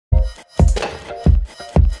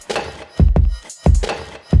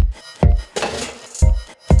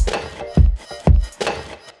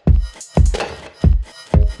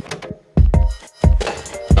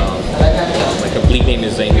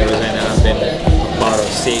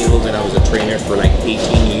sales and I was a trainer for like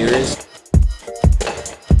 18 years.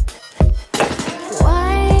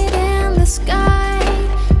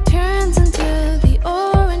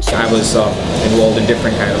 I was involved in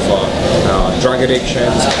different kind of drug addictions.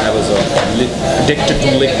 I was addicted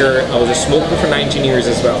to liquor. I was a smoker for 19 years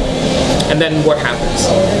as well. And then what happens?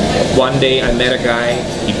 One day I met a guy,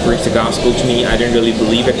 he preached the gospel to me. I didn't really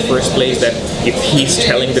believe at first place that if he's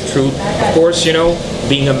telling the truth. Of course, you know,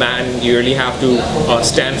 being a man, you really have to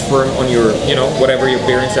stand firm on your, you know, whatever your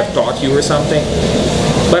parents have taught you or something.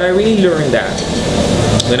 But I really learned that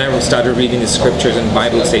when I started reading the scriptures, and the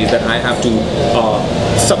Bible says that I have to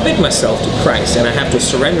submit myself to Christ and I have to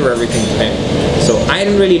surrender everything to Him. So I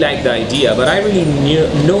didn't really like the idea, but I really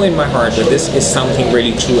know in my heart that this is something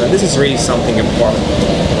really true and this is really something important.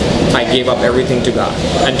 I gave up everything to God,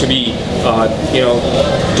 and to be, you know,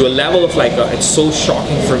 to a level of like, it's so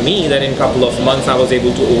shocking for me that in a couple of months I was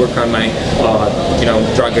able to overcome my, you know,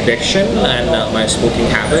 drug addiction and my smoking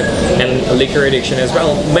habit and liquor addiction as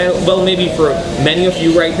well. Well, maybe for many of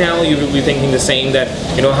you right now, you will be thinking the same, that,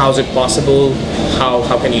 you know, how is it possible?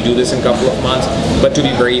 How can you do this in a couple of months? But to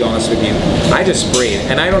be very honest with you, I just prayed,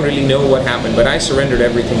 and I don't really know what happened, but I surrendered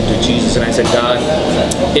everything to Jesus, and I said, God,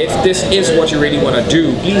 if this is what you really want to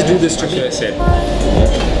do, please do this to me. I said,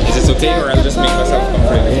 is this okay, or I'll just make myself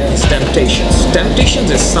comfortable? It's temptations.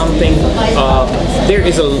 Temptations is something, there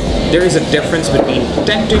is a difference between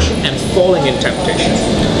temptation and falling in temptation.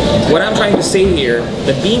 What I'm trying to say here,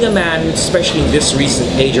 that being a man, especially in this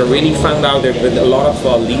recent age, I really found out that with a lot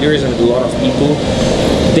of leaders and with a lot of people,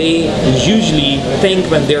 they usually think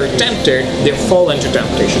when they're tempted, they fall into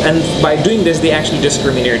temptation. And by doing this, they actually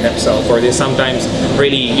discriminate themselves, or they sometimes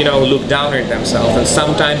really, you know, look down at themselves. And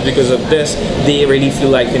sometimes because of this, they really feel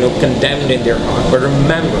like, you know, condemned in their heart. But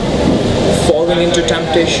remember, falling into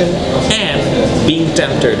temptation and being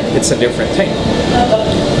tempted, it's a different thing.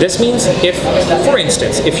 This means if, for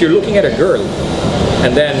instance, if you're looking at a girl,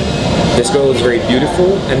 and then this girl is very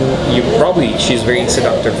beautiful, and she's very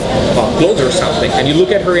seductive clothes or something, and you look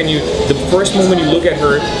at her, and the first moment you look at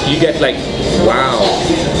her, you get like, wow.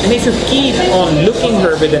 And if you keep on looking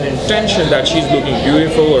her with an intention that she's looking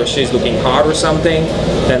beautiful or she's looking hot or something,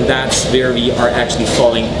 then that's where we are actually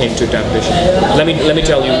falling into temptation. Let me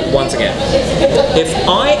tell you once again, if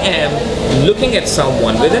I am looking at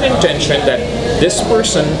someone with an intention that this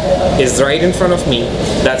person is right in front of me,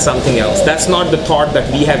 that's something else. That's not the thought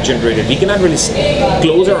that we have generated. We cannot really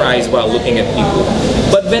close our eyes while looking at people.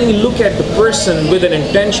 But when we look at the person with an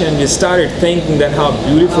intention, we started thinking that how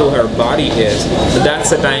beautiful her body is, that's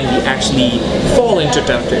the time we actually fall into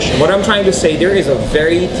temptation. What I'm trying to say, there is a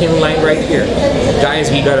very thin line right here. Guys,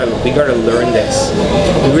 we gotta learn this.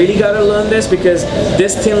 We really gotta learn this, because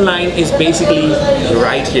this thin line is basically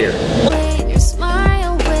right here.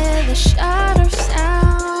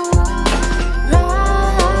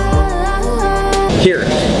 Here,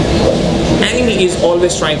 enemy is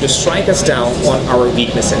always trying to strike us down on our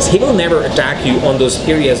weaknesses. He will never attack you on those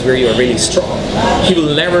areas where you are really strong. He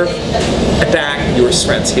will never attack your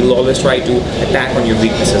strengths. He will always try to attack on your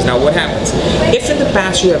weaknesses. Now what happens? If in the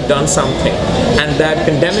past you have done something and that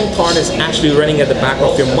condemning thought is actually running at the back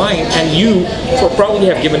of your mind, and you probably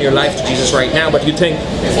have given your life to Jesus right now, but you think,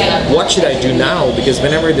 what should I do now? Because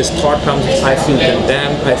whenever this thought comes, I feel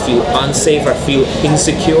condemned, I feel unsafe, I feel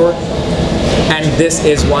insecure. And this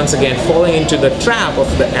is once again falling into the trap of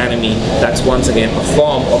the enemy. That's once again a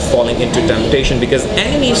form of falling into temptation, because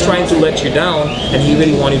enemy is trying to let you down, and he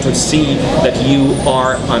really wants you to see that you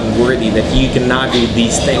are unworthy, that you cannot do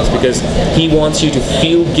these things, because he wants you to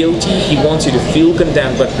feel guilty, he wants you to feel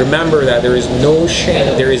condemned. But remember that there is no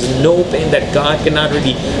shame, there is no pain that God cannot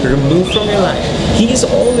really remove from your life. He is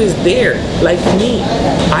always there. Like me,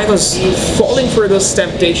 I was falling for those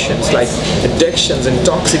temptations, like addictions,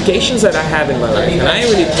 intoxications that I have in my life, and I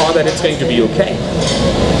really thought that it's going to be okay.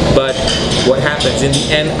 But what happens in the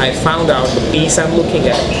end, I found out the peace I'm looking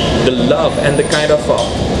at, the love, and the kind of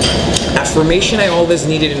affirmation I always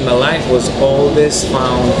needed in my life was always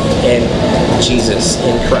found in Jesus,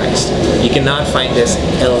 in Christ. You cannot find this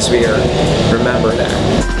elsewhere. Remember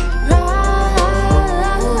that.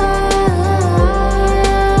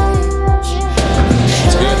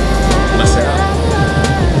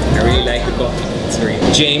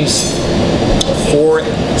 James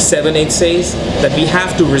 4:6 7:8 says that we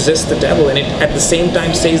have to resist the devil, and it at the same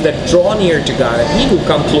time says that draw near to God and he will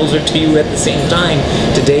come closer to you at the same time.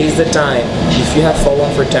 Today is the time. If you have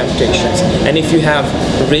fallen for temptations, and if you have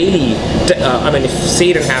really if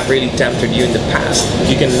Satan have really tempted you in the past,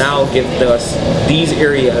 you can now give these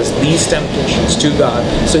areas, these temptations to God,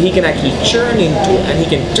 so he can actually turn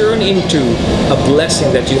into a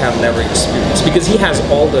blessing that you have never experienced, because he has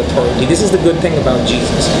all the authority. This is the good thing about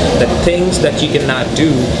Jesus, that things that you cannot do,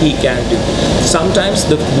 he can do. Sometimes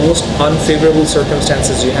the most unfavorable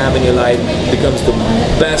circumstances you have in your life becomes the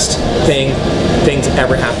best things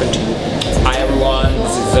ever happen to you. Hi everyone,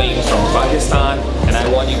 this is Zaeem from Pakistan, and I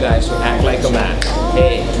want you guys to act like a man.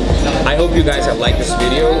 Hey, I hope you guys have liked this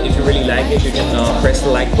video. If you really like it, you can press the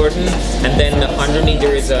like button, and then underneath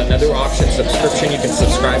there is another option, subscription. You can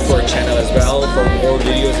subscribe to our channel as well for more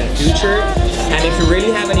videos in future. And if you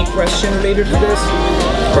really have any question related to this,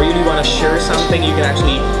 or you really want to share something, you can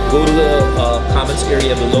actually go to the comments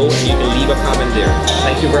area below and you can leave a comment there.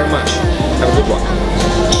 Thank you very much. Have a good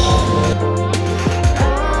one.